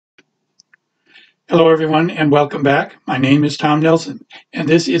Hello, everyone, and welcome back. My name is Tom Nelson, and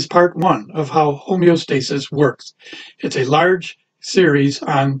this is part one of how homeostasis works. It's a large series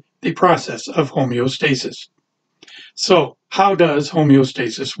on the process of homeostasis. So, how does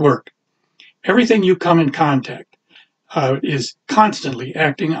homeostasis work? Everything you come in contact is constantly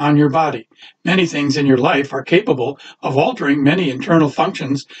acting on your body. Many things in your life are capable of altering many internal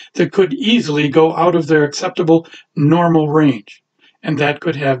functions that could easily go out of their acceptable normal range, and that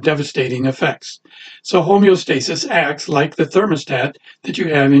could have devastating effects. So homeostasis acts like the thermostat that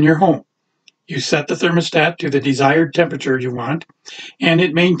you have in your home. You set the thermostat to the desired temperature you want, and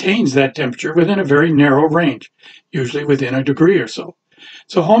it maintains that temperature within a very narrow range, usually within a degree or so.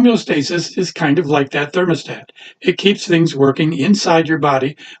 So homeostasis is kind of like that thermostat. It keeps things working inside your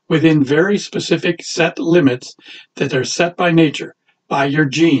body within very specific set limits that are set by nature, by your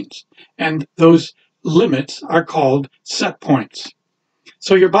genes. And those limits are called set points.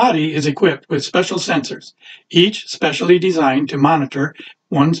 So your body is equipped with special sensors, each specially designed to monitor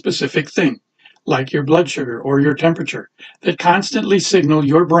one specific thing, like your blood sugar or your temperature, that constantly signal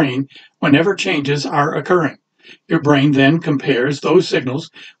your brain whenever changes are occurring. Your brain then compares those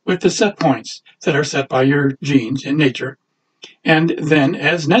signals with the set points that are set by your genes in nature, and then,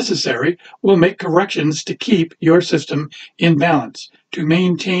 as necessary, will make corrections to keep your system in balance, to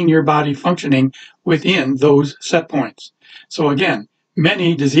maintain your body functioning within those set points. So again,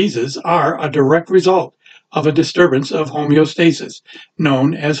 many diseases are a direct result of a disturbance of homeostasis,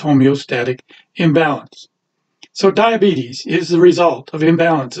 known as homeostatic imbalance. So diabetes is the result of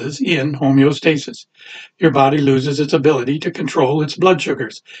imbalances in homeostasis. Your body loses its ability to control its blood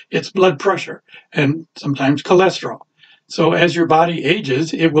sugars, its blood pressure, and sometimes cholesterol. So as your body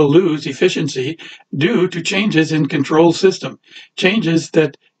ages, it will lose efficiency due to changes in control system, changes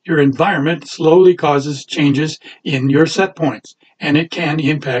that your environment slowly causes changes in your set points, and it can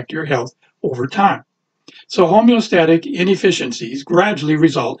impact your health over time. So homeostatic inefficiencies gradually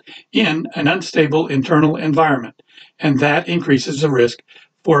result in an unstable internal environment, and that increases the risk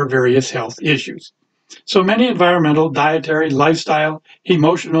for various health issues. So many environmental, dietary, lifestyle,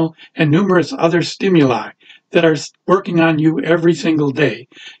 emotional, and numerous other stimuli that are working on you every single day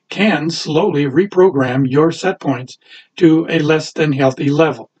can slowly reprogram your set points to a less than healthy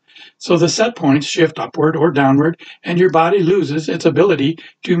level. So the set points shift upward or downward, and your body loses its ability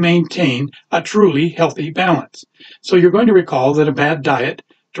to maintain a truly healthy balance. So you're going to recall that a bad diet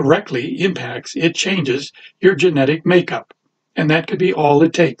directly impacts, it changes your genetic makeup. And that could be all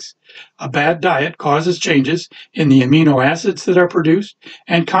it takes. A bad diet causes changes in the amino acids that are produced,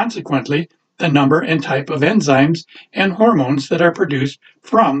 and consequently, the number and type of enzymes and hormones that are produced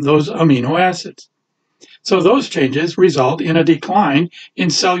from those amino acids. So those changes result in a decline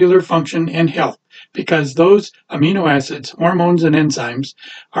in cellular function and health, because those amino acids, hormones, and enzymes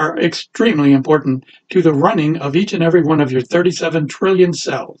are extremely important to the running of each and every one of your 37 trillion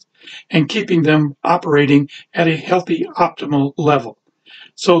cells and keeping them operating at a healthy, optimal level.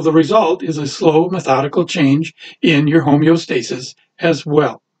 So the result is a slow, methodical change in your homeostasis as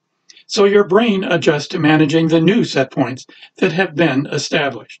well. So your brain adjusts to managing the new set points that have been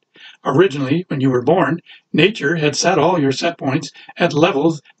established. Originally, when you were born, nature had set all your set points at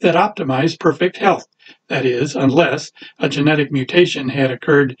levels that optimized perfect health. That is, unless a genetic mutation had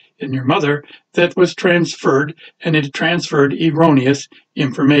occurred in your mother that was transferred, and it transferred erroneous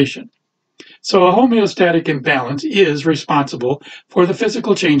information. So a homeostatic imbalance is responsible for the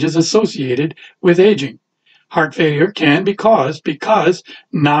physical changes associated with aging. Heart failure can be caused because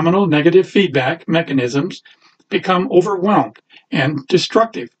nominal negative feedback mechanisms become overwhelmed and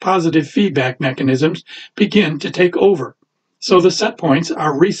destructive positive feedback mechanisms begin to take over. So the set points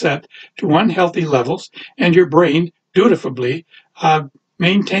are reset to unhealthy levels, and your brain dutifully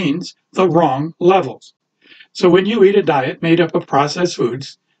maintains the wrong levels. So when you eat a diet made up of processed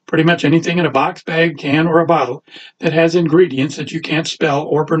foods, pretty much anything in a box, bag, can, or a bottle that has ingredients that you can't spell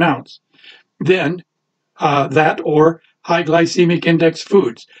or pronounce, then that or high glycemic index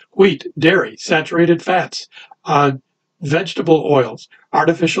foods, wheat, dairy, saturated fats, vegetable oils,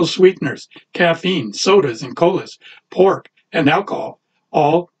 artificial sweeteners, caffeine, sodas and colas, pork, and alcohol,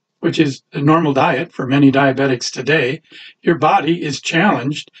 all which is the normal diet for many diabetics today, your body is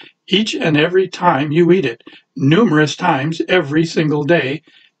challenged each and every time you eat it, numerous times every single day,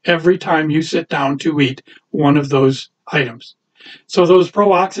 every time you sit down to eat one of those items. So those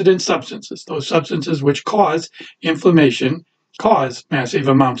pro-oxidant substances, those substances which cause inflammation, cause massive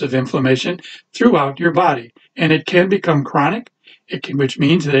amounts of inflammation throughout your body. And it can become chronic, which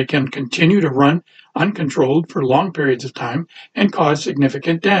means that it can continue to run uncontrolled for long periods of time and cause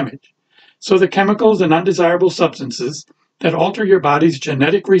significant damage. So the chemicals and undesirable substances that alter your body's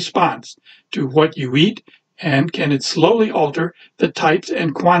genetic response to what you eat, and can it slowly alter the types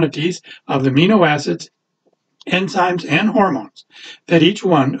and quantities of amino acids, enzymes, and hormones that each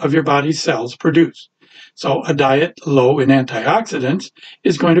one of your body's cells produce. So a diet low in antioxidants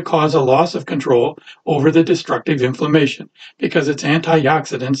is going to cause a loss of control over the destructive inflammation because it's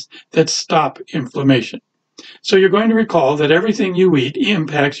antioxidants that stop inflammation. So you're going to recall that everything you eat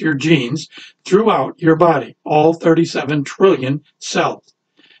impacts your genes throughout your body, all 37 trillion cells.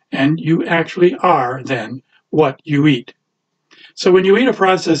 And you actually are then what you eat. So when you eat a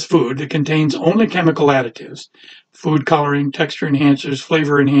processed food that contains only chemical additives, food coloring, texture enhancers,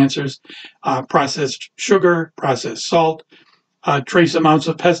 flavor enhancers, processed sugar, processed salt, trace amounts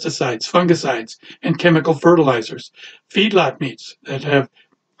of pesticides, fungicides, and chemical fertilizers, feedlot meats that have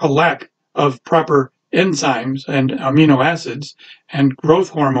a lack of proper enzymes and amino acids, and growth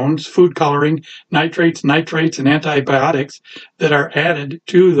hormones, food coloring, nitrates, and antibiotics that are added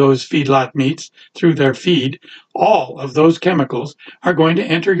to those feedlot meats through their feed, all of those chemicals are going to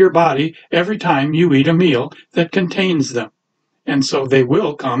enter your body every time you eat a meal that contains them. And so they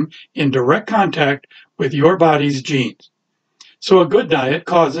will come in direct contact with your body's genes. So a good diet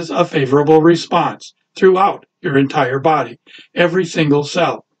causes a favorable response throughout your entire body, every single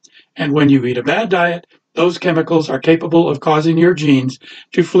cell. And when you eat a bad diet, those chemicals are capable of causing your genes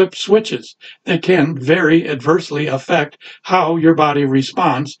to flip switches that can very adversely affect how your body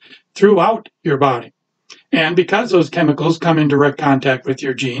responds throughout your body. And because those chemicals come in direct contact with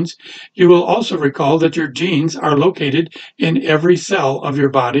your genes, you will also recall that your genes are located in every cell of your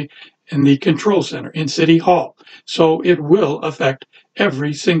body in the control center, in City Hall. So it will affect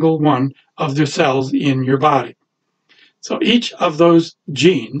every single one of the cells in your body. So each of those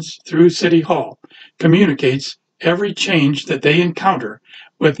genes through City Hall communicates every change that they encounter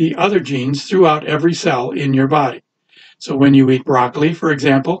with the other genes throughout every cell in your body. So when you eat broccoli, for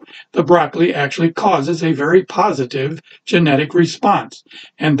example, the broccoli actually causes a very positive genetic response,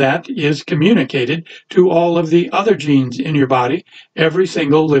 and that is communicated to all of the other genes in your body, every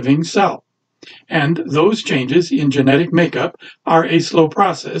single living cell. And those changes in genetic makeup are a slow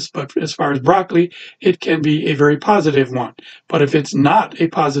process, but as far as broccoli, it can be a very positive one. But if it's not a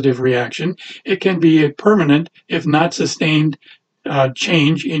positive reaction, it can be a permanent, if not sustained,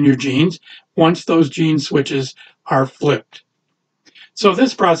 change in your genes once those gene switches are flipped. So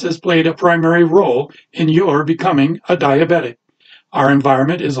this process played a primary role in your becoming a diabetic. Our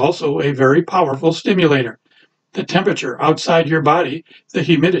environment is also a very powerful stimulator. The temperature outside your body, the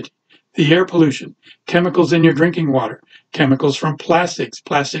humidity, the air pollution, chemicals in your drinking water, chemicals from plastics,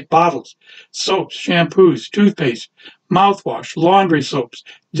 plastic bottles, soaps, shampoos, toothpaste, mouthwash, laundry soaps,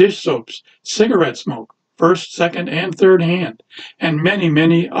 dish soaps, cigarette smoke, first, second, and third hand, and many,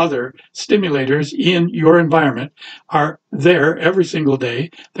 many other stimulators in your environment are there every single day.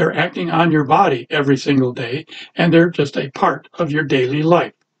 They're acting on your body every single day, and they're just a part of your daily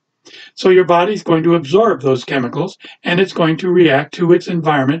life. So your body's going to absorb those chemicals, and it's going to react to its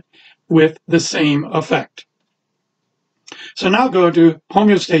environment with the same effect. So now go to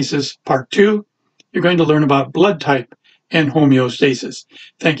Homeostasis Part 2. You're going to learn about blood type and homeostasis.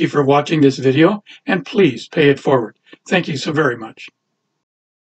 Thank you for watching this video, and please pay it forward. Thank you so very much.